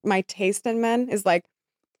my taste in men is like,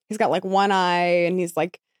 he's got like one eye and he's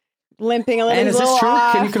like limping a little. And is this true?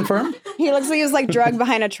 Off. Can you confirm? He looks like he was like drugged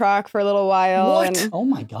behind a truck for a little while. What? And Oh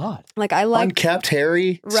my God. like I like Unkept,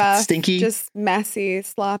 hairy, rough, stinky. just messy,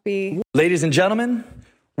 sloppy. Ladies and gentlemen,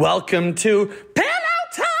 welcome to Pillow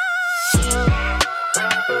Talk!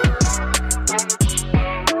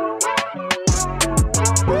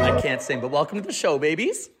 I can't sing, but welcome to the show,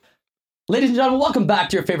 babies. Ladies and gentlemen, welcome back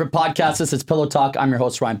to your favorite podcast. This is Pillow Talk. I'm your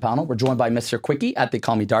host, Ryan Pownell. We're joined by Mr. Quickie at They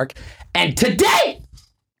Call Me Dark. And today,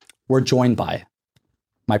 we're joined by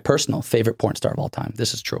my personal favorite porn star of all time.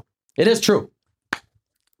 This is true. It is true.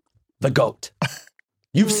 The GOAT.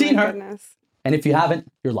 You've seen her. Goodness. And if you haven't,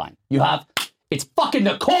 you're lying. You have. It's fucking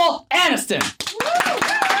Nicole Aniston.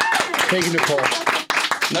 Thank you, Nicole.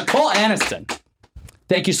 Nicole Aniston.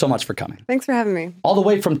 Thank you so much for coming. Thanks for having me. All the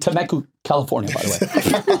way from Temecula, California, by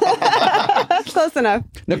the way. Close enough.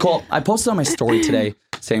 Nicole, I posted on my story today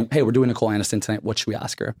saying, hey, we're doing Nicole Aniston tonight. What should we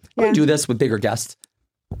ask her? We Yeah. do this with bigger guests.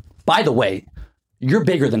 By the way, you're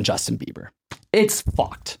bigger than Justin Bieber. It's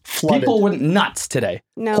fucked. Flooded. People went nuts today.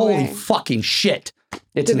 No Holy way. fucking shit.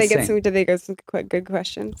 It's Did they insane. get some good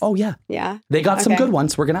questions? Oh, yeah. Yeah. They got some Okay. good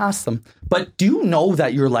ones. We're going to ask them. But do you know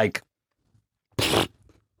that you're like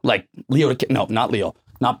Leo? No, not Leo.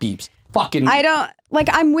 Not Biebs. Fucking I don't like.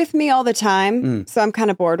 I'm with me all the time, so I'm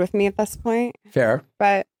kind of bored with me at this point. fair.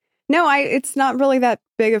 But no, it's not really that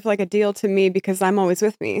big of like a deal to me because I'm always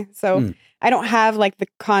with me. So I don't have like the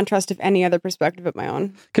contrast of any other perspective of my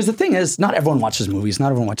own. Because the thing is, not everyone watches movies. Not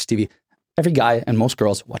everyone watches TV. Every guy and most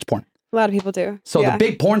girls watch porn. A lot of people do. So yeah. the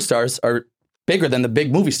big porn stars are bigger than the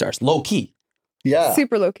big movie stars, low key. Yeah.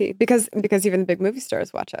 Super low key because even the big movie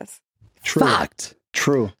stars watch us. True. Fact.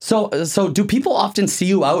 True. So do people often see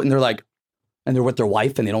you out and they're like, and they're with their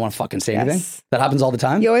wife and they don't want to fucking say anything? Yes. That happens all the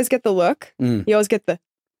time? You always get the look. Mm. You always get the.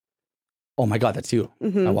 Oh my God, that's you.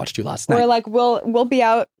 Mhm. I watched you last night. Or like we'll be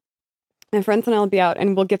out. My friends and I will be out,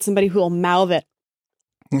 and we'll get somebody who will mouth it.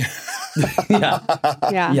 Yeah.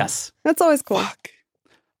 Yeah, Yes. that's always cool. Fuck.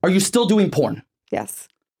 Are you still doing porn? Yes,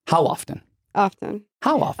 How often? often.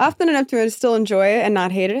 How often? Often enough to still enjoy it and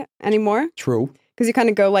not hate it anymore. True. Because you kind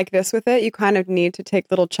of go like this with it. You kind of need to take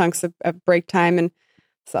little chunks of break time and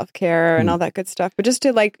self-care and all that good stuff. But just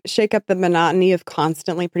to like shake up the monotony of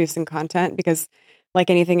constantly producing content, because like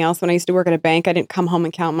anything else, when I used to work at a bank, I didn't come home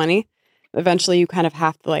and count money. Eventually you kind of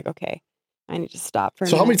have to like, okay, I need to stop for a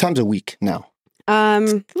So how many minute. times a week now? Um,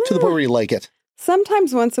 To the point where you like it.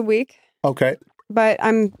 sometimes once a week. Okay. But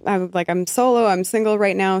I'm solo. I'm single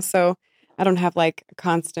right now, so I don't have like a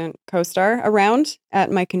constant co-star around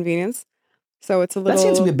at my convenience. So it's a little. That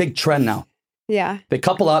seems to be a big trend now. Yeah. They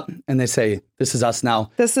couple up and they say, this is us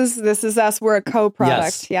now. This is us. We're a co-product.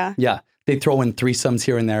 Yes. Yeah. Yeah. They throw in threesomes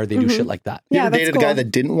here and there. They do shit like that. You Yeah, ever that's dated a guy cool.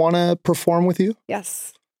 that didn't want to perform with you?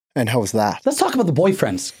 Yes. And how was that? Let's talk about the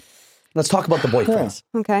boyfriends. Let's talk about the boyfriends.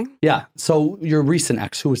 Okay. Yeah. So your recent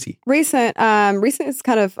ex, who was he? Recent is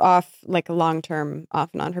kind of off, like a long-term off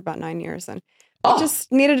and on for about 9 years, and Oh. I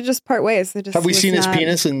just needed to just part ways. It just Have we was seen his not-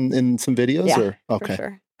 penis in some videos? Yeah, Or? Okay. for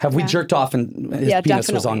sure. Have we Yeah. jerked off and his Yeah,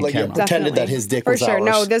 penis was on definitely. Like you camera? pretended that Definitely. his dick For was sure.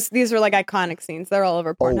 ours. No, these are like iconic scenes. They're all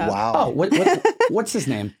over Oh, Pornhub. wow. Oh, what's his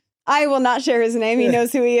name? I will not share his name. He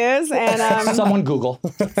knows who he is, and Someone Google.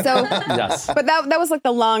 so. Yes. But that was like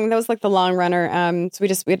the long runner. So we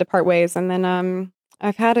had to part ways, and then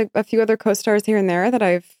I've had a few other co-stars here and there that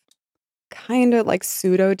I've kind of like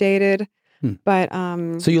pseudo dated, but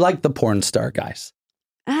So you like the porn star guys?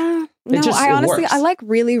 no, just- I it honestly works. I like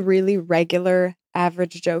really really regular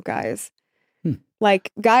average Joe guys.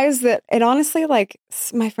 Like guys that, and honestly, like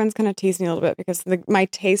my friends kind of tease me a little bit because my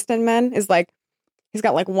taste in men is like he's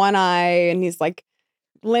got like one eye and he's like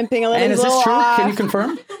limping a little. And is he's a this little true? off. Can you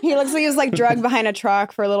confirm? He looks like he was like drugged behind a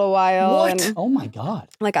truck for a little while. What? And Oh my God.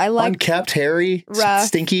 like I like Unkept, hairy, rough,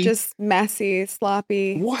 stinky. just messy,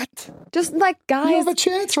 sloppy. What? Just like guys, You have a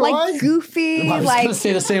chance, like right? goofy, I was like going to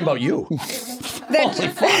say the same about you.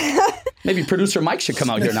 that- Maybe producer Mike should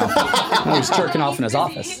come out here now. No, he's jerking off in his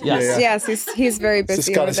office. Yes. Yeah. yes, he's very busy.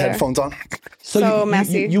 Just got over his there. headphones on. So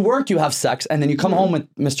messy. You work, you have sex, and then you come home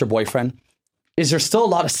with Mr. Boyfriend. Is there still a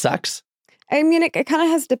lot of sex? I mean, it kind of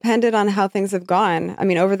has depended on how things have gone. I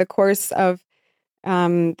mean, over the course of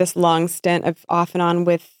this long stint of off and on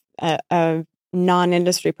with a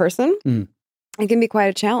non-industry person, it can be quite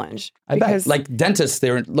a challenge. I bet. Like dentists,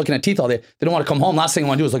 they're looking at teeth all day. They don't want to come home. Last thing they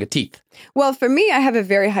want to do is look at teeth. Well, for me, I have a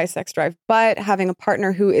very high sex drive, but having a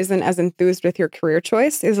partner who isn't as enthused with your career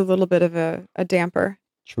choice is a little bit of a damper.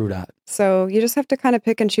 True that. So you just have to kind of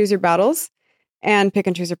pick and choose your battles and pick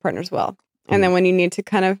and choose your partners well. And then when you need to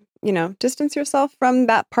kind of, distance yourself from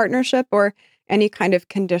that partnership or any kind of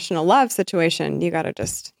conditional love situation, you got to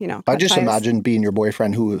just, I cut just ties. imagine being your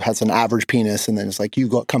boyfriend who has an average penis, and then it's like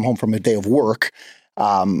come home from a day of work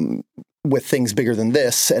with things bigger than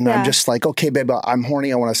this, and I'm just like, okay, babe, I'm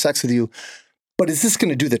horny, I want to have sex with you, but is this going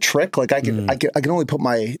to do the trick? Like I can only put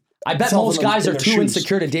my. I bet most guys are too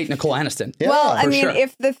insecure to date Nicole Aniston. Yeah, well, I mean, sure.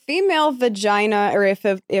 if the female vagina, or if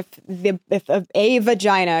a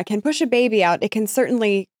vagina can push a baby out, it can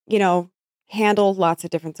certainly, handle lots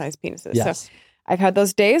of different size penises. Yes. So I've had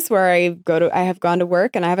those days where I have gone to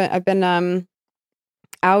work, and I've been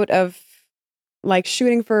out of like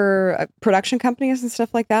shooting for production companies and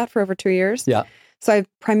stuff like that for over 2 years. Yeah. So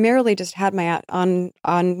I've primarily just had my on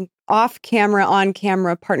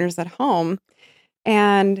camera partners at home.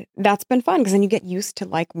 And that's been fun because then you get used to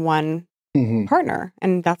like one partner,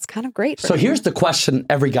 and that's kind of great. So here's the question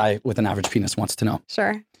every guy with an average penis wants to know.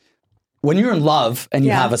 Sure. When you're in love and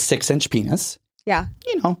you have a 6-inch penis, Yeah.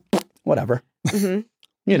 whatever,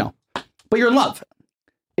 but you're in love.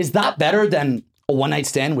 Is that better than a one-night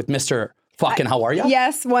stand with Mr. Fucking how are you?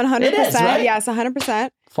 Yes, 100%. It is, right? Yes, 100%.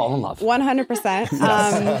 Fall in love.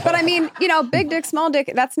 100%. But I mean, big dick, small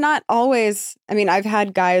dick, that's not always, I mean, I've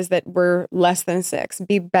had guys that were less than 6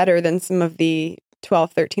 be better than some of the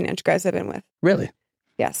 12, 13-inch guys I've been with. Really?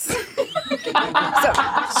 Yes.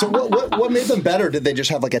 So what made them better? Did they just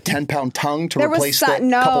have like a 10-pound tongue to replace that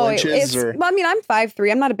couple inches? Well, I mean, I'm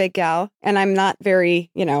 5'3". I'm not a big gal, and I'm not very,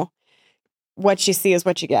 what you see is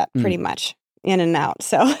what you get, pretty much, in and out.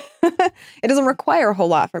 So it doesn't require a whole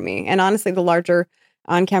lot for me. And honestly, the larger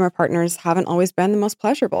on-camera partners haven't always been the most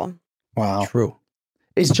pleasurable. Wow. True.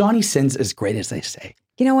 Is Johnny Sins as great as they say?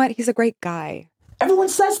 You know what? He's a great guy. Everyone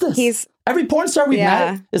says this. Every porn star we've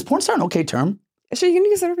met. Is porn star an okay term? Sure, you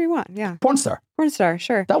can use whatever you want. Yeah. Porn star. Porn star,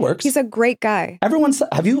 sure. That works. He's a great guy. Everyone says,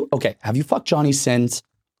 have you fucked Johnny Sins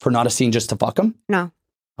for not a scene just to fuck him? No.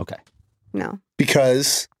 Okay. No.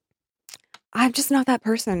 Because? I'm just not that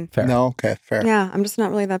person. Fair. No, okay, fair. Yeah, I'm just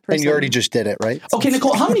not really that person. And you already just did it, right? Okay,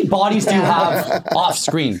 Nicole, how many bodies do you have off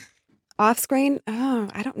screen? Off screen? Oh,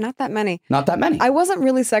 not that many. Not that many. I wasn't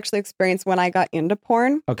really sexually experienced when I got into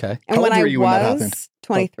porn. Okay. And How when old were I you when that was happened?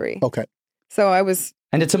 23. Okay. So I was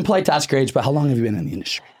And it's impolite to ask your age, but how long have you been in the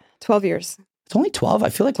industry? 12 years. It's only 12. I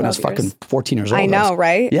feel like when I was 12 fucking years. 14 years old. I know,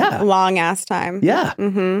 right? Yeah. Long ass time. Yeah.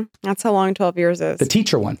 Mm-hmm. That's how long 12 years is. The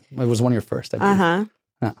teacher one. It was one of your first. I believe. Uh-huh.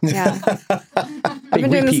 Yeah. Yeah. I've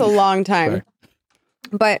been doing this a long time. Sorry.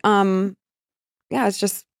 But yeah,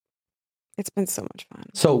 it's been so much fun.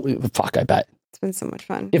 So fuck, I bet. It's been so much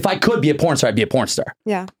fun. If I could be a porn star, I'd be a porn star.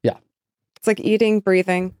 Yeah. Yeah. It's like eating,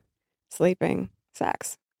 breathing, sleeping,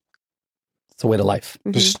 sex. It's a way to life.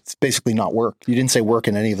 Just it's basically not work. You didn't say work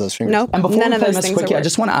in any of those fingers. Nope. And before None we of play those Miss things are Quickie, I work.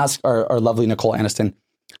 just want to ask our lovely Nicole Aniston,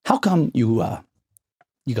 how come you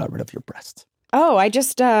got rid of your breasts? Oh, I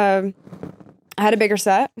just I had a bigger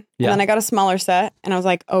set, and Yeah. then I got a smaller set, and I was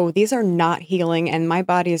like, oh, these are not healing, and my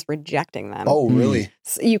body is rejecting them. Oh, really?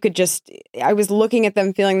 So I was looking at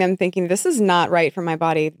them, feeling them, thinking, this is not right for my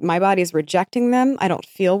body. My body is rejecting them. I don't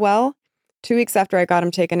feel well. 2 weeks after I got them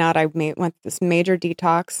taken out, I went through this major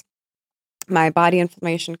detox. My body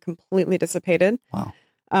inflammation completely dissipated. Wow.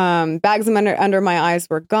 Bags under my eyes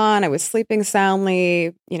were gone. I was sleeping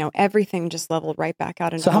soundly. Everything just leveled right back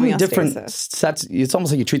out into So how many different homeostasis. sets? It's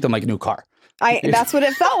almost like you treat them like a new car. That's what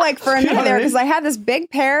it felt like for a You know minute what I there, mean? because I had this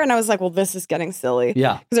big pair and I was like, well, this is getting silly.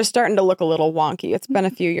 Yeah. Because they're starting to look a little wonky. It's been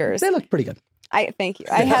a few years. They look pretty good. Thank you.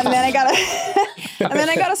 And then I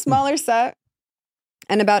got a smaller set.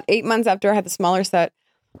 And about 8 months after I had the smaller set,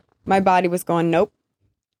 my body was going, nope,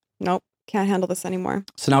 can't handle this anymore.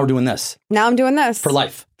 So now we're doing this Now I'm doing this. for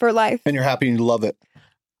life. For life. And you're happy and you love it.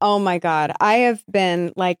 Oh my God. First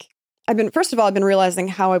of all, I've been realizing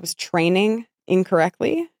how I was training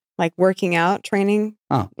incorrectly, like working out, training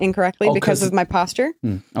incorrectly Oh, because 'cause- of my posture.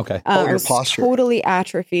 Okay. I your was posture. totally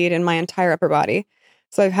atrophied in my entire upper body.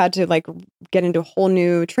 So I've had to get into a whole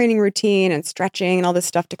new training routine and stretching and all this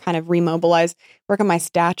stuff to kind of remobilize, work on my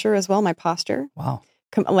stature as well, my posture, Wow.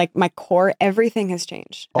 my core, everything has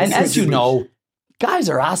changed. And Also, as you know, guys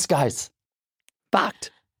are ass guys.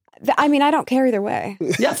 Fact. I mean, I don't care either way.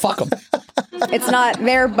 Yeah, fuck them. It's not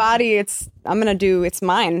their body. it's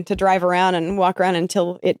mine to drive around and walk around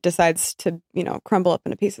until it decides to, crumble up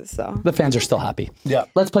into pieces. So The fans are still happy. Yeah.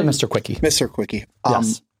 Let's play Mr. Quickie. Mr. Quickie.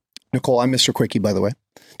 Yes. Nicole, I'm Mr. Quickie, by the way.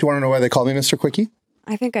 Do you want to know why they call me Mr. Quickie?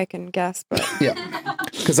 I think I can guess, but Yeah.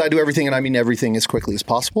 Because I do everything, and I mean everything, as quickly as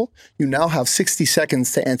possible. You now have 60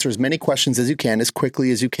 seconds to answer as many questions as you can, as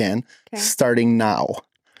quickly as you can, Okay. starting now.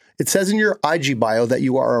 It says in your IG bio that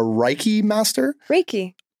you are a Reiki master.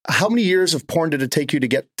 Reiki. How many years of porn did it take you to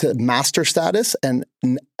get to master status? And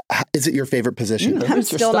is it your favorite position? I'm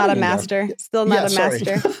still not a master. Still not a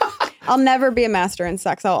master. I'll never be a master in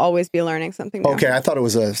sex. I'll always be learning something new. Okay, I thought it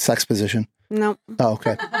was a sex position. No. Oh,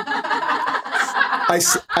 okay. I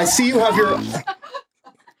see you have your...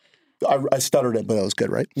 I stuttered it, but that was good,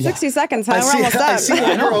 right? 60 seconds, huh? We're almost done.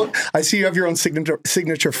 I see you have your own signature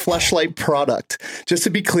Fleshlight product. Just to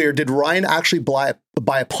be clear, did Ryan actually buy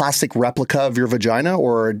a plastic replica of your vagina,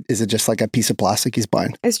 or is it just like a piece of plastic he's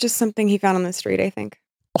buying? It's just something he found on the street, I think.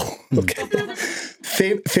 Oh, okay.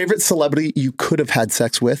 Favorite celebrity you could have had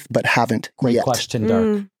sex with, but haven't Great yet? question,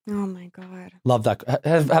 Dark. Oh my God. Love that.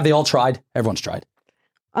 Have they all tried? Everyone's tried.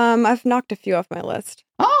 I've knocked a few off my list.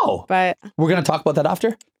 Oh, but we're going to talk about that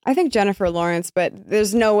after? I think Jennifer Lawrence, but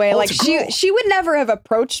there's no way. Like she would never have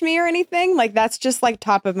approached me or anything. Like that's just like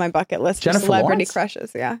top of my bucket list. Jennifer celebrity Lawrence?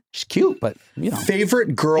 Crushes. Yeah, she's cute, but you know.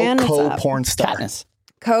 Favorite girl co-porn star? Katniss.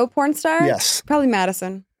 Co-porn star? Yes, probably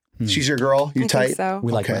Madison. She's your girl. You I tight? think so.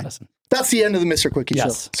 We like Madison. That's the end of the Mr. Quickie show.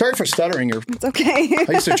 Sorry for stuttering. It's okay.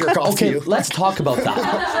 I used to jerk off to you. Let's talk about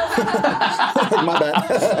that. My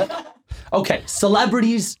bad. Okay,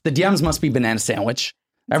 celebrities. The DMs must be banana sandwich.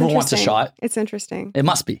 Everyone wants a shot. It's interesting. It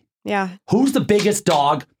must be. Yeah. Who's the biggest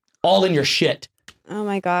dog? All in your shit. Oh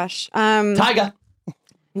my gosh. Tyga.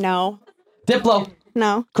 No. Diplo.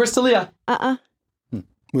 No. Crystalia.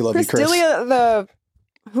 We love you, Chris. Crystalia,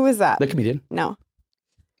 who is that? The comedian. No.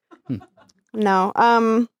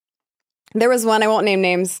 No. There was one, I won't name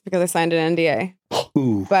names because I signed an NDA.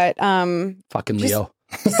 Ooh. But fucking Leo.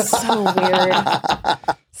 So weird.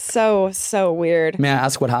 So weird. May I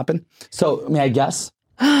ask what happened? So may I guess?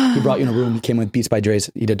 He brought you in a room. He came with Beats by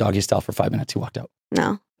Dre's. He did doggy style for 5 minutes. He walked out.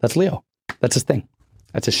 No. That's Leo. That's his thing.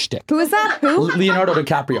 That's his shtick. Who is that? Who? Leonardo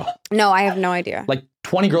DiCaprio. No, I have no idea. Like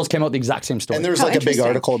 20 girls came out the exact same story. And there's like a big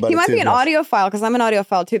article about it. He might too. be an audiophile because I'm an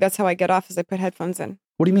audiophile too. That's how I get off is I put headphones in.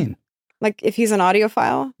 What do you mean? Like if he's an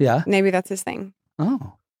audiophile, yeah, maybe that's his thing.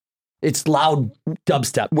 Oh. It's loud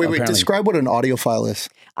dubstep. Wait, apparently. describe what an audiophile is.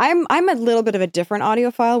 I'm a little bit of a different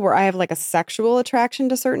audiophile where I have like a sexual attraction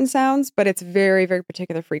to certain sounds, but it's very, very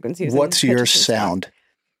particular frequencies. What's your sound?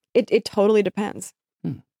 It totally depends.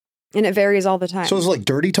 And it varies all the time. So it's like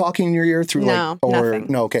dirty talking in your ear through nothing.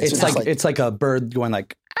 No, okay. It's so like it's like a bird going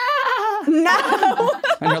like, ah! No.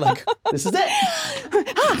 And you're like, this is it.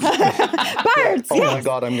 Birds. Oh my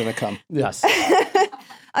God, I'm gonna come. Yes.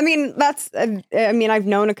 I mean, I've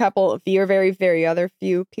known a couple of very, very other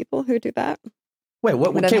few people who do that. Wait,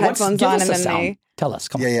 what? Okay, give us a sound. Tell us.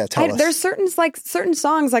 Come on. Yeah, tell us. There's certain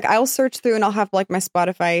songs, like I'll search through and I'll have like my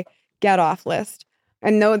Spotify get off list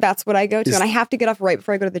and know that's what I go to. And I have to get off right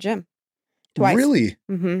before I go to the gym. Twice. Really?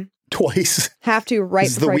 Mm-hmm. Twice? Have to right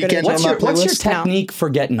before I go to the gym. What's your technique for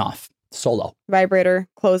getting off solo? Vibrator,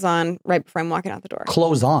 close on right before I'm walking out the door.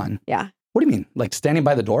 Close on? Yeah. What do you mean? Like standing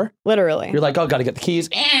by the door? Literally. You're like, oh, got to get the keys,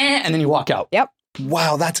 and then you walk out. Yep.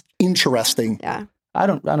 Wow, that's interesting. Yeah. I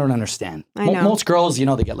don't understand. I know. Most girls, they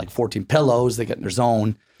get like 14 pillows. They get in their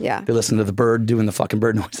zone. Yeah. They listen to the bird doing the fucking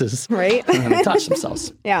bird noises. Right. And then they touch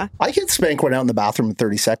themselves. Yeah. I can spank one out in the bathroom in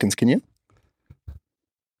 30 seconds. Can you?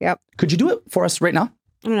 Yep. Could you do it for us right now?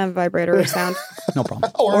 I don't have a vibrator or sound. No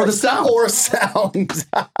problem. Or the sound. Or sound.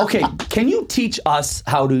 Okay. Can you teach us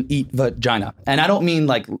how to eat vagina? And I don't mean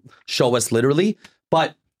like show us literally,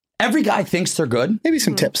 but every guy thinks they're good. Maybe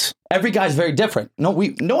some tips. Every guy's very different. No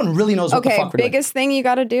one really knows what the fuck we're doing. Biggest thing you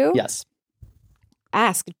got to do? Yes.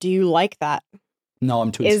 Ask, do you like that? No,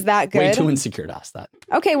 I'm too. Is that good? Way too insecure to ask that.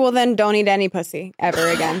 Okay, well then don't eat any pussy ever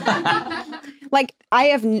again. Like I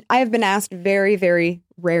have been asked very, very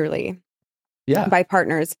rarely. Yeah. By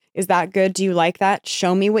partners, is that good? Do you like that?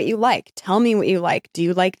 Show me what you like. Tell me what you like. Do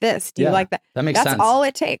you like this? Do you like that? That makes sense. That's all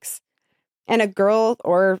it takes. And a girl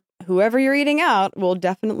or whoever you're eating out will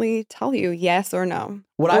definitely tell you yes or no.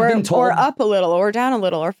 I've been told, or up a little, or down a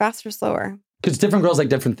little, or faster, slower. Because different girls like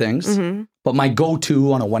different things. Mm-hmm. But my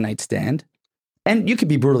go-to on a one-night stand, and you could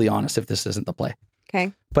be brutally honest if this isn't the play.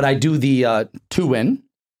 Okay. But I do the two-win.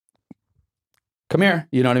 Come here.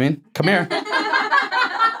 You know what I mean? Come here.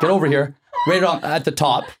 Get over here. Right on at the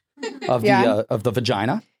top of the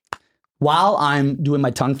vagina. While I'm doing my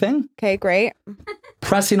tongue thing. Okay, great.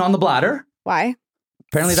 Pressing on the bladder. Why?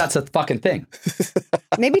 Apparently that's a fucking thing.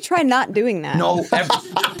 Maybe try not doing that. No.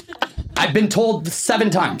 I've been told 7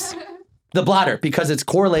 times. The bladder, because it's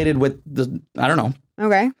correlated with I don't know.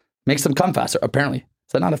 Okay. Makes them come faster, apparently.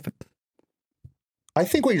 Is that not a... I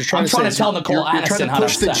think what you're trying I'm to say to tell Nicole you're trying to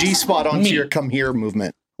push the G-spot onto your come here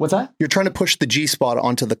movement. What's that? You're trying to push the G-spot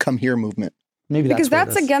onto the come here movement. Maybe because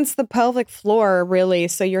that's against the pelvic floor, really.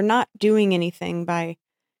 So you're not doing anything by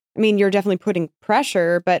I mean, you're definitely putting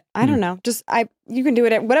pressure, but I don't know. Just you can do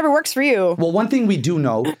it at whatever works for you. Well, one thing we do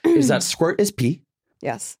know is that squirt is pee.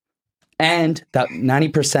 Yes. And that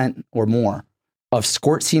 90% or more of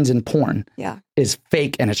squirt scenes in porn is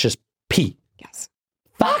fake and it's just pee. Yes.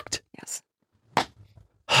 Fact. Yes.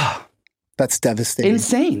 That's devastating.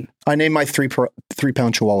 Insane. I named my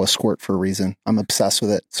 3-pound Chihuahua Squirt for a reason. I'm obsessed with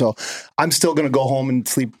it. So I'm still going to go home and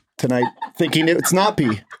sleep tonight thinking it's not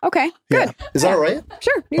pee. Okay. Good. Yeah. Is that all right?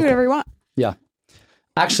 Sure. Do whatever you want. Yeah.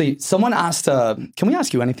 Actually, someone asked, can we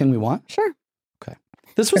ask you anything we want? Sure. Okay.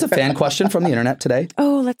 This was a fan question from the internet today.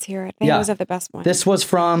 Oh, let's hear it. They always have the best one. This was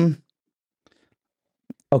from,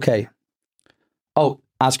 okay. Oh,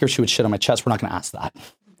 ask her if she would shit on my chest. We're not going to ask that.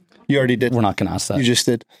 You already did. We're not going to ask that. You just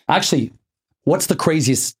did. Actually, what's the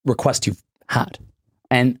craziest request you've had?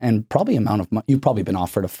 And probably amount of money. You've probably been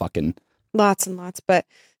offered a fucking... Lots and lots. But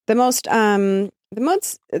the most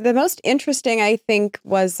interesting, I think,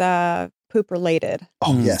 was poop related.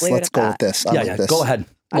 Oh, yes. Let's go with this. I like this. Go ahead.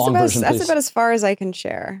 Long version, please. That's about as far as I can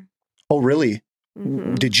share. Oh, really?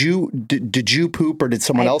 Mm-hmm. Did you poop or did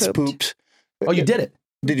someone else poop? Oh, you did it.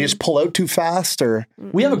 Did you just pull out too fast or?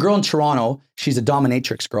 We have a girl in Toronto. She's a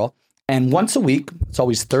dominatrix girl. And once a week, it's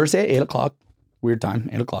always Thursday at 8 o'clock. Weird time,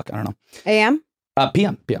 8 o'clock. I don't know. AM?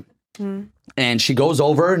 PM. And she goes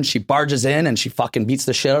over and she barges in and she fucking beats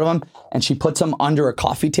the shit out of him. And she puts him under a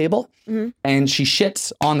coffee table and she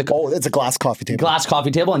shits on the... Oh, it's a glass coffee table. Glass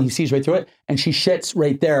coffee table and he sees right through it. And she shits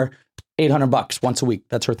right there, $800 once a week.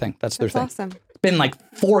 That's her thing. That's their thing. Awesome. It's been like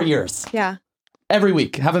 4 years. Yeah. Every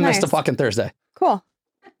week. Haven't missed a fucking Thursday. Cool.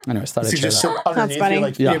 Anyways, thought I'd You share just that. sit underneath. funny.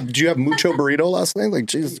 Like, Yeah. did you have mucho burrito last night? Like,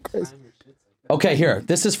 Jesus Christ. Okay, here.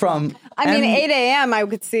 This is from... I mean, 8 a.m. I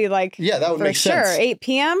could see like... Yeah, that would for make sure. sense. 8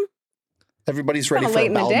 p.m.? Everybody's ready Kinda for late a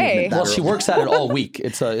in the bowel day. movement that Well, she early. works at it all week.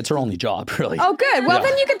 It's her only job, really. Oh, good. Well, Yeah.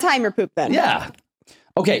 then you can time your poop then. Yeah.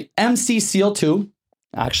 Okay, MC Seal 2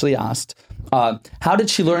 actually asked, how did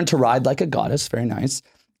she learn to ride like a goddess? Very nice.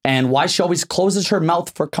 And why she always closes her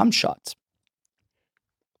mouth for cum shots.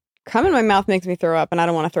 Cum in my mouth makes me throw up, and I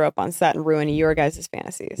don't want to throw up on set and ruin your guys'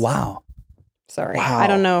 fantasies. Wow. Sorry. Wow. I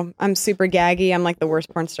don't know. I'm super gaggy. I'm like the worst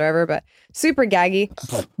porn star ever, but super gaggy.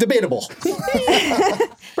 Debatable.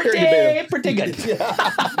 Very debatable. Pretty good.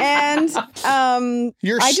 And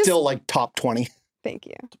You're I just- still like top 20. thank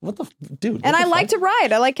you. What the... Dude. And I like to ride.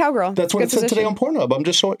 I like cowgirl. That's what Good it said today position. on Pornhub. I'm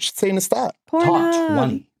just saying it's that. Top Pornhub.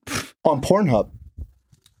 20. On Pornhub.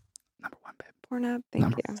 Number one, babe. Pornhub. Thank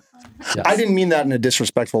you. Yes. I didn't mean that in a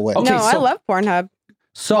disrespectful way. Okay, No, I so- love Pornhub.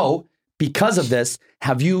 So, because of this,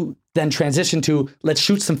 have you then transitioned to let's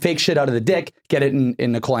shoot some fake shit out of the dick, get it in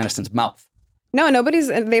Nicole Aniston's mouth? No,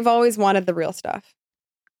 they've always wanted the real stuff.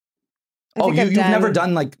 I think You've never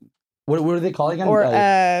done like, what are they called again? Or,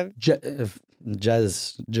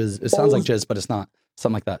 jazz. It sounds like jizz, but it's not.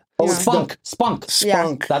 Something like that. Oh, Yeah. it's Spunk.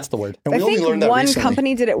 Spunk. That's the word. And I we only think learned that one recently.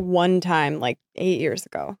 company did it one time, like 8 years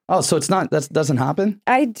ago. Oh, so it's not, that doesn't happen?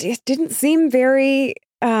 It didn't seem very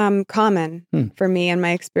common Hmm. for me in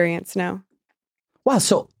my experience now. Wow.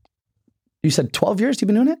 So you said 12 years you've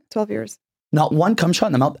been doing it? 12 years. Not one cum shot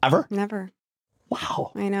in the mouth ever? Never.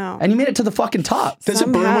 Wow. I know. And you made it to the fucking top. Does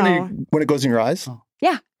it burn Somehow. when it goes in your eyes?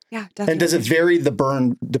 Yeah, definitely. And does it vary the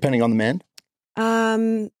burn depending on the man?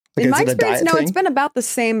 Like, In is my it a experience, diet no, thing? it's been about the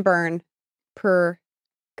same burn per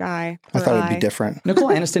guy. I per thought it'd eye. be different. Nicole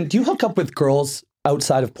Aniston, do you hook up with girls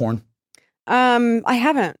outside of porn? I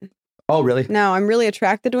haven't. Oh, really? No, I'm really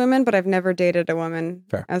attracted to women, but I've never dated a woman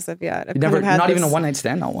Fair. as of yet. I've You never, kind of had not even a this- one night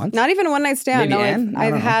stand, not once? Not even a one night stand. Maybe No, Anne? I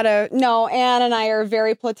I've don't know. had Anne and I are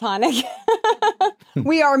very platonic.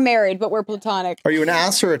 We are married, but we're platonic. Are you an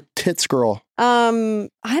ass or a tits girl? I'm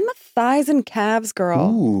a thighs and calves girl.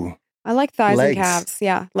 Ooh. I like thighs Legs. and calves.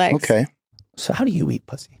 Yeah, legs. Okay. So how do you eat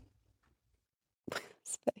pussy?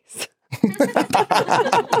 Space.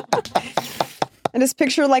 I just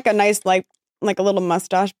picture like a nice like a little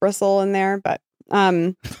mustache bristle in there, but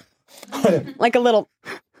like a little.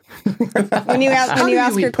 When you ask do you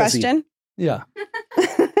your eat pussy? question, Yeah,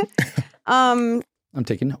 um, I'm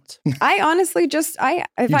taking notes. I honestly just if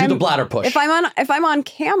You do I'm the bladder push. if I'm on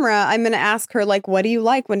camera, I'm gonna ask her like, what do you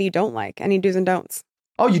like? What do you don't like? Any do's and don'ts.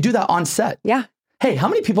 Oh, you do that on set? Yeah. Hey, how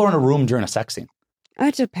many people are in a room during a sex scene?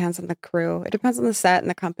 It depends on the crew. It depends on the set and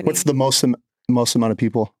the company. What's the most amount of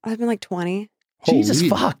people? I've been like 20, Jesus Holy-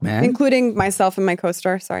 fuck, man. including myself and my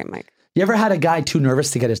co-star. Sorry, Mike. You ever had a guy too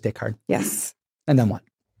nervous to get his dick hard? Yes. And then what?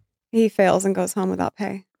 He fails and goes home without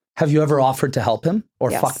pay. Have you ever offered to help him?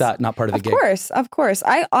 Or Yes. fuck that, not part of the Of gig? course.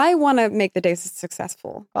 I want to make the day as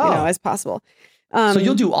successful, Oh. as possible. So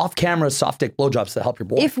you'll do off-camera soft dick blowjobs to help your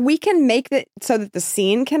boy. If we can make it so that the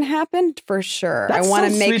scene can happen, for sure. That's I want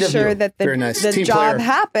so to make sweet of sure you. that Very nice. the Team job player.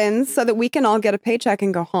 happens so that we can all get a paycheck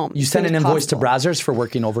and go home. you as send soon an as invoice to possible. Brazzers for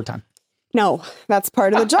working overtime. No, that's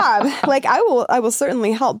part of the job. Like I will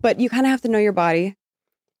certainly help, but you kind of have to know your body.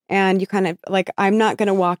 And you kind of like, I'm not going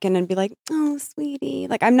to walk in and be like, oh, sweetie.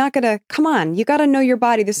 Like, I'm not going to, come on, you got to know your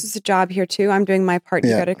body. This is a job here too. I'm doing my part. You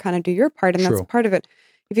Yeah. got to kind of do your part. And True. that's part of it.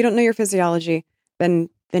 If you don't know your physiology, then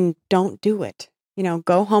don't do it. You know,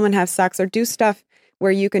 go home and have sex or do stuff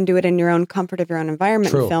where you can do it in your own comfort of your own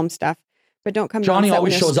environment True. and film stuff. But don't come Johnny on set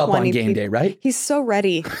always when there's shows up on 20 game people. day, right? He's so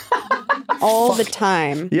ready all the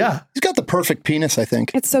time. Yeah. He's got the perfect penis, I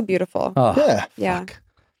think. It's so beautiful. Oh, Yeah. Yeah. fuck.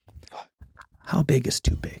 How big is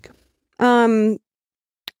too big? Oh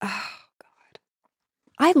God.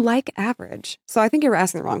 I like average. So I think you're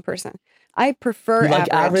asking the wrong person. I prefer You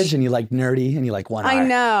like average and you like nerdy and you like one eye. I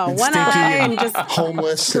know. And One stinky eye and and just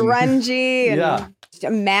homeless. and- grungy and Yeah.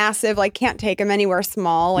 massive. Like can't take him anywhere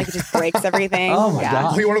small. Like it just breaks everything. Oh my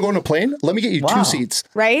God. Oh, you want to go on a plane? Let me get you Wow. 2 seats.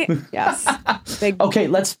 Right? Yes. Big. Okay,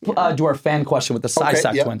 let's do our fan question with the Sisak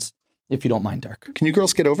Okay, yep. twins, if you don't mind, Dark. Can you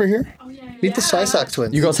girls get over here? Oh, yeah, Meet the Sysak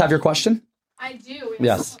twins. You girls have your question? I do.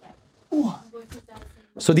 Yes.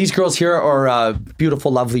 So these girls here are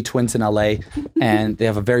beautiful, lovely twins in LA, and they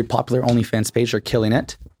have a very popular OnlyFans page. They're killing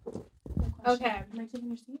it. Okay. Am I taking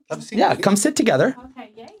your seat? Yeah, come sit together.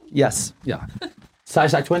 Okay, yay. Yes, yeah.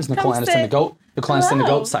 Sisak twins, Nicole Come Aniston, the sit. goat. Nicole Aniston, the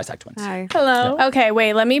Hello. goat. Sisak twins. Hi. Hello. Okay,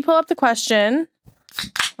 wait. Let me pull up the question.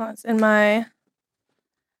 Oh, it's in my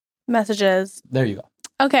messages. There you go.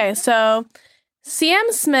 Okay, so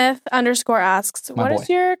CM Smith _ asks, My what boy. is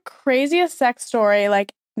your craziest sex story,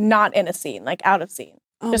 like not in a scene, like out of scene,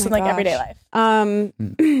 Oh just in my like everyday gosh.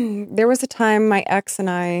 life? There was a time my ex and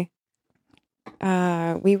I,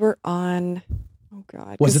 we were on. Oh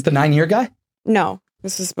God. Was it the 9-year guy? No,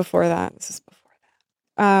 this was before that.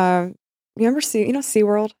 You remember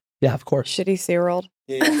SeaWorld? Yeah, of course. Shitty SeaWorld.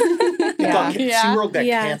 Yeah. Yeah. SeaWorld got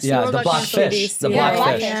Yeah. canceled. Yeah, SeaWorld the got black canceled. fish. The Yeah,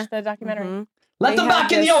 blackfish. Blackfish, the documentary. Mhm. Let They them had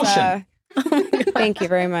back in the this, ocean. Thank you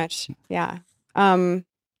very much. Yeah.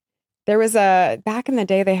 There was back in the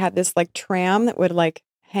day, they had this like tram that would like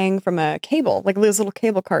hang from a cable, like those little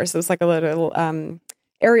cable cars. It was like a little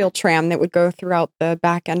aerial tram that would go throughout the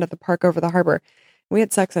back end of the park over the harbor. We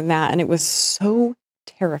had sex in that, and it was so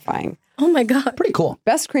terrifying. Oh my God. Pretty cool.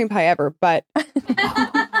 Best cream pie ever, but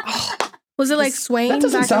Was it like swaying? That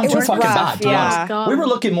doesn't back sound and too forth? fucking rough, bad. To be yeah. honest. God. We were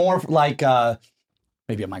looking more like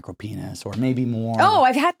maybe a micro penis or maybe more. oh,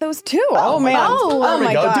 I've had those too. Oh, man. Oh, there we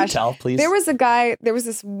my go. gosh. Do tell, please. There was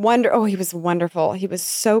this he was wonderful. He was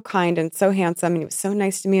so kind and so handsome, and he was so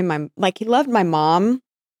nice to me. And he loved my mom.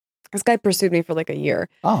 This guy pursued me for like a year.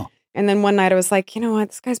 Oh, And then one night I was like, you know what?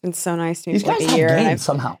 This guy's been so nice to me these for like guys a have year. And game I've-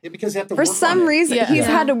 somehow. Yeah, because you have to for work on some it. reason, Yeah. he Yeah.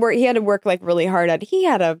 had to work like really hard at it.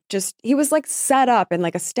 He was like set up and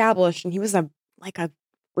like established, and he was a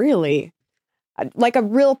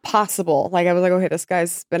real possible. Like I was like, okay, this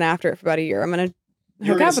guy's been after it for about a year. I'm going to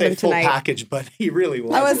You were hook going up to with say him full tonight. package, but he really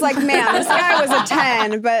was. I was like, man, this guy was a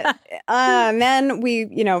 10. But then we,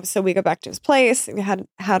 so we go back to his place. We had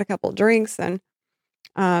a couple of drinks and,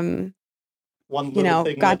 One little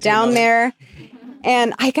thing got led to down another. there.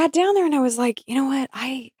 And I got down there and I was like, you know what?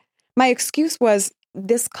 My excuse was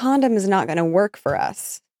this condom is not going to work for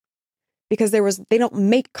us because they don't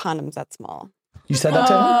make condoms that small. You said that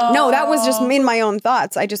to him? No, that was just in my own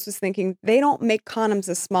thoughts. I just was thinking they don't make condoms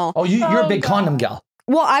as small. Oh, you're a big God. condom gal.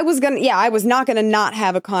 Well, I was not going to not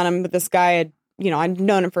have a condom, but this guy had, I'd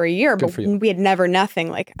known him for a year, Good but for you. we had never nothing.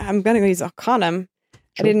 Like, I'm going to use a condom. Sure.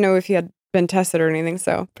 I didn't know if he had been tested or anything.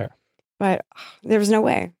 So, Fair. But there was no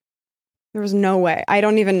way. There was no way. I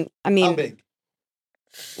How mean, big?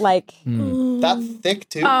 like, That thick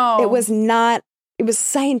too? Oh, it was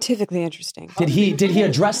scientifically interesting. Did he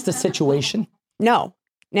address the situation? No,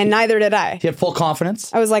 and neither did I. He had full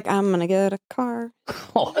confidence. I was like, I'm going to get a car.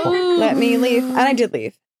 Oh, Let me leave. And I did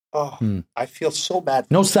leave. Oh, I feel so bad.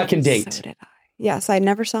 no second date. So did I. Yes, I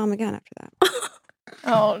never saw him again after that.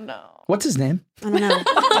 oh no. What's his name? I don't know.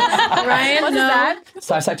 Ryan, What's no. that?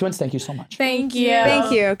 Sisak Twins. Thank you so much. Thank you.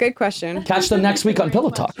 Thank you. Good question. Catch them next week on Pillow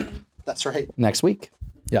Talk. That's right. Next week.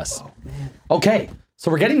 Yes. Okay. So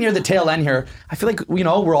we're getting near the tail end here. I feel like we're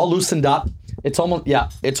all loosened up. It's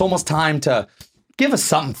almost time to give us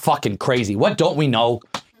something fucking crazy. What don't we know?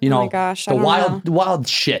 Oh my gosh, I the don't wild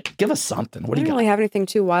shit. Give us something. What I do you don't got? really have anything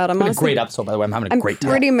too wild. I'm Been a honestly, great episode, by the way. I'm having a I'm great time.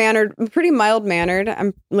 pretty mannered. I'm pretty mild mannered.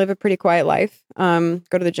 I live a pretty quiet life. Go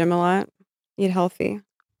to the gym a lot. Eat healthy.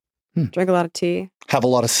 Drink a lot of tea. Have a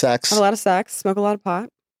lot of sex. Have a lot of sex. Smoke a lot of pot.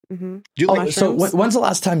 Do you Oh, like so mushrooms. when's the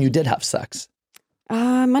last time you did have sex?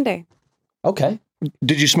 Monday. Okay.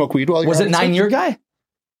 Did you smoke weed while you were Was it having sex? 9-year guy? It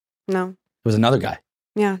No. was another guy.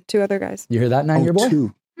 Yeah, 2 other guys You hear that, 9-year boy?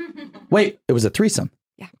 2. Wait, it was a threesome.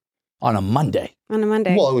 Yeah. On a Monday. on a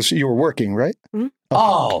Monday. Well, you were working, right?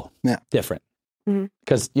 Oh, Yeah. different. Mhm.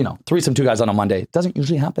 Because, threesome 2 guys on a Monday doesn't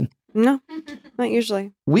usually happen. No, not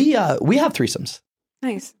usually. We have threesomes.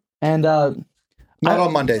 Nice. And Not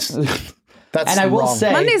on Mondays. That's and I will wrong.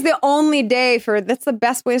 say Monday's the only day that's the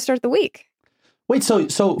best way to start the week. wait,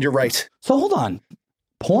 so You're right. so hold on.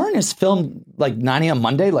 Porn is filmed like 9 a.m.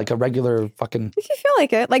 Monday, like a regular fucking. If you feel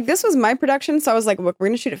like it. Like this was my production, so I was like, look, we're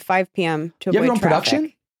gonna shoot at 5 p.m. to You have avoid your own traffic.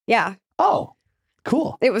 production? Yeah, Oh,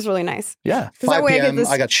 cool. it was really nice. Yeah. 'Cause that 5 way I get p.m. this-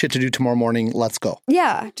 I got shit to do tomorrow morning. Let's go.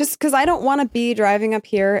 Yeah, just because I don't want to be driving up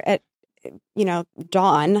here at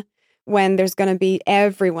dawn when there's going to be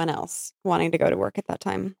everyone else wanting to go to work at that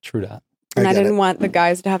time. True that. And I get didn't it. want the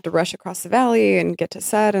guys to have to rush across the valley and get to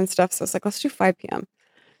set and stuff. So it's like, let's do 5 p.m.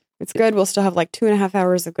 It's good. We'll still have like 2.5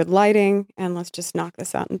 hours of good lighting, and let's just knock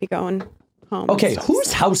this out and be going home. and Okay, stuff.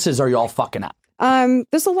 whose houses are y'all fucking at?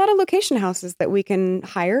 There's a lot of location houses that we can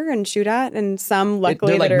hire and shoot at, and some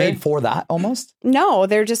luckily They're like that are made for that almost. no,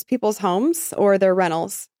 they're just people's homes or they're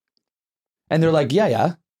rentals. And they're like, yeah.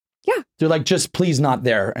 Yeah. They're like, just please not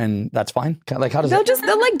there, and that's fine. Like, how does They'll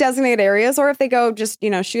that? like designate areas, or if they go just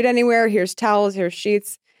shoot anywhere. Here's towels, here's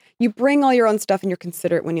sheets. You bring all your own stuff, and you're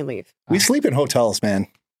considerate when you leave. We sleep in hotels, man.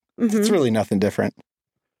 Mhm. It's really nothing different.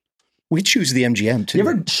 We choose the MGM too. You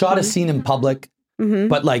ever shot a scene in public, Mhm.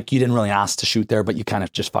 but like you didn't really ask to shoot there, but you kind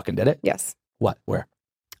of just fucking did it? Yes. What? Where?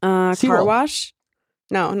 Car SeaWorld. wash.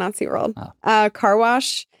 No, not SeaWorld. Oh. Car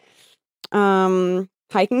wash.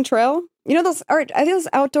 Hiking trail. Those are those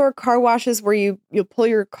outdoor car washes where you'll pull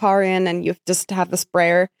your car in and you just have the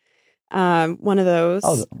sprayer. One of those.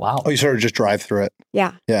 Oh, wow. Oh, you sort of just drive through it.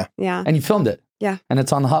 Yeah. Yeah. Yeah. And you filmed it? Yeah. And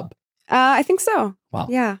it's on the hub? I think so. Wow.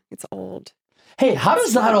 Yeah. It's old. Hey, how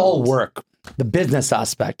does that all work? The business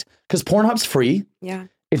aspect? Because Pornhub's free. Yeah.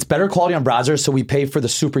 It's better quality on browsers, so we pay for the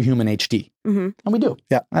superhuman HD. Mm-hmm. And we do.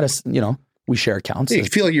 Yeah. We share accounts. Yeah, you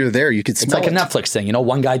feel like you're there. You could It's smell like a it. Netflix thing.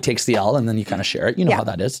 One guy takes the L and then you kind of share it. You know Yeah. how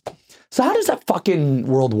that is. So how does that fucking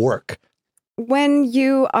world work? When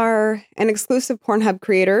you are an exclusive Pornhub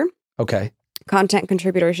creator, Okay. content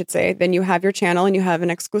contributor, I should say, then you have your channel and you have an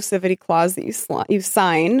exclusivity clause that you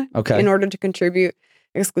sign Okay. in order to contribute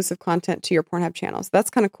exclusive content to your Pornhub channel. So that's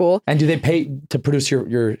kind of cool. And do they pay to produce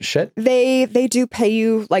your shit? They do pay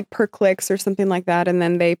you like per clicks or something like that, and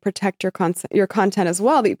then they protect your content as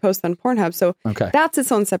well that you post on Pornhub. So Okay. that's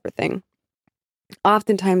its own separate thing.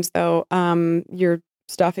 Oftentimes, though, your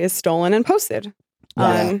stuff is stolen and posted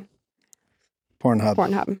on Pornhub.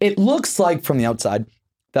 Pornhub. It looks like from the outside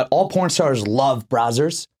that all porn stars love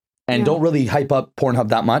browsers and Yeah. don't really hype up Pornhub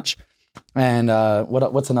that much. And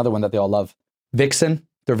what's another one that they all love? Vixen.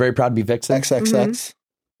 They're very proud to be Vixen. XXX.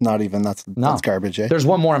 Not even. That's garbage, eh? There's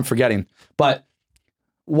one more I'm forgetting. But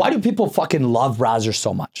why do people fucking love browsers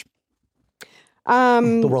so much?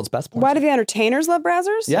 The world's best porn. Why do the entertainers love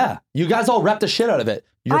browsers? Yeah. You guys all rep the shit out of it.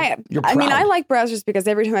 You're I proud. mean, I like browsers because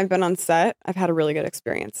every time I've been on set, I've had a really good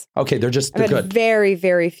experience. Okay, they're I've had good. very,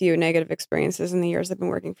 very few negative experiences in the years I've been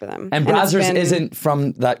working for them. And it's browsers been- isn't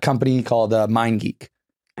from that company called MindGeek.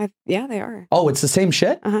 Yeah, they are. Oh, it's the same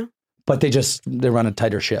shit? Uh-huh. But they run a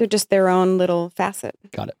tighter ship. They're just their own little facet.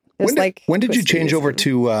 Got it. There's When did you twisties change over and-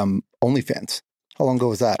 to OnlyFans? How long ago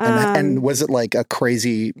was that? And was it like a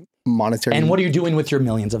crazy monetary? And what are you doing with your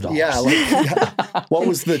millions of dollars? Yeah, what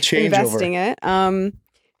was the changeover? investing it?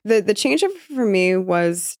 The changeover for me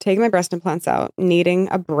was taking my breast implants out, needing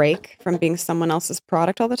a break from being someone else's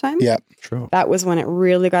product all the time. Yeah, True. That was when it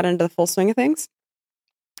really got into the full swing of things.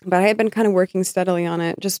 But I had been kind of working steadily on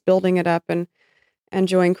it, just building it up and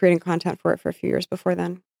enjoying creating content for it for a few years before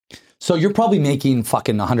then. So you're probably making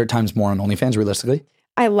fucking 100 times more on OnlyFans realistically.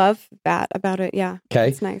 I love that about it. Yeah. Okay.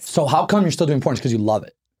 It's nice. So how come you're still doing porn? Because you love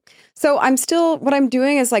it. So what I'm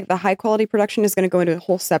doing is like the high quality production is going to go into a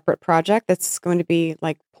whole separate project that's going to be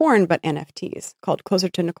like porn, but NFTs called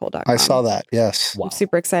closertonicole.com. I saw that. Yes. Wow. I'm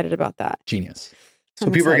super excited about that. Genius. So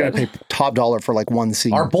I'm people are going to excited. pay top dollar for like one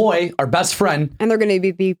scene. Our boy, our best friend, And they're going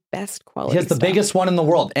to be best quality. he has the stuff. biggest one in the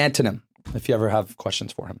world, Antonym, if you ever have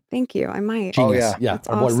questions for him. Thank you. I might. Oh, Genius. yeah.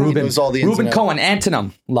 Our boy awesome. Ruben. He knows all the ins Ruben and Cohen,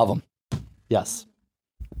 Antonym. Love him. Yes.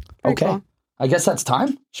 Very Okay. cool. I guess that's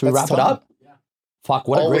time. Should we That's wrap it time. up? Fuck,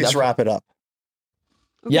 what a great Always episode. wrap it up.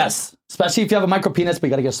 Yes. Especially if you have a micro penis, but you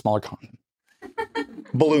got to get a smaller condom.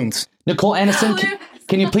 Balloons. Nicole Anderson,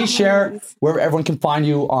 can you please share where everyone can find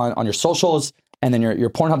you on your socials and then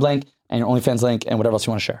your Pornhub link and your OnlyFans link and whatever else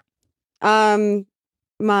you want to share?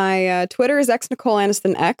 My Twitter is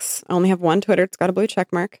xNicoleAnistonX. I only have one Twitter. It's got a blue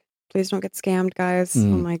check mark. Please don't get scammed, guys. Oh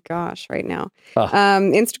my gosh, right now.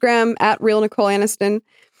 Instagram at Real Nicole Aniston.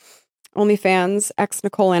 OnlyFans, X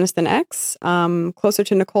Nicole Aniston X. Closer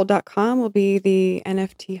to Nicole.com will be the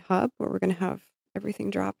NFT hub where we're going to have everything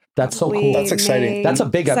drop. That's so cool. That's exciting. That's a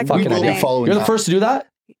big fucking idea. You're the first to do that?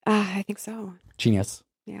 I think so. Genius.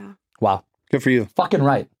 Yeah. Wow. Good for you. Fucking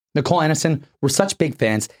right. Nicole Aniston, we're such big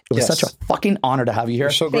fans. It was such a fucking honor to have you here.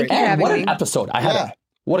 You're so great. Thank you for And what having an me. episode.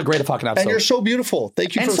 What a great fucking episode. And you're so beautiful.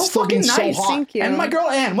 Thank you and for so still being fucking nice. so hot. Thank you. And my girl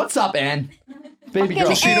Ann. What's up, Ann? Baby girl.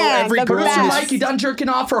 Just so you know, every the girl in Producer this- best. Mike, you done jerking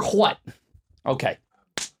off or what? Okay.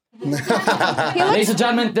 Ladies and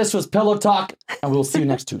gentlemen, this was Pillow Talk, and we will see you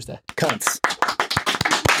next Tuesday. Cunts.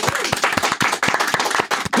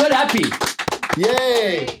 Good epi.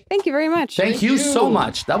 Yay. Thank you very much. Thank you so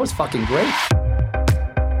much. That was fucking great.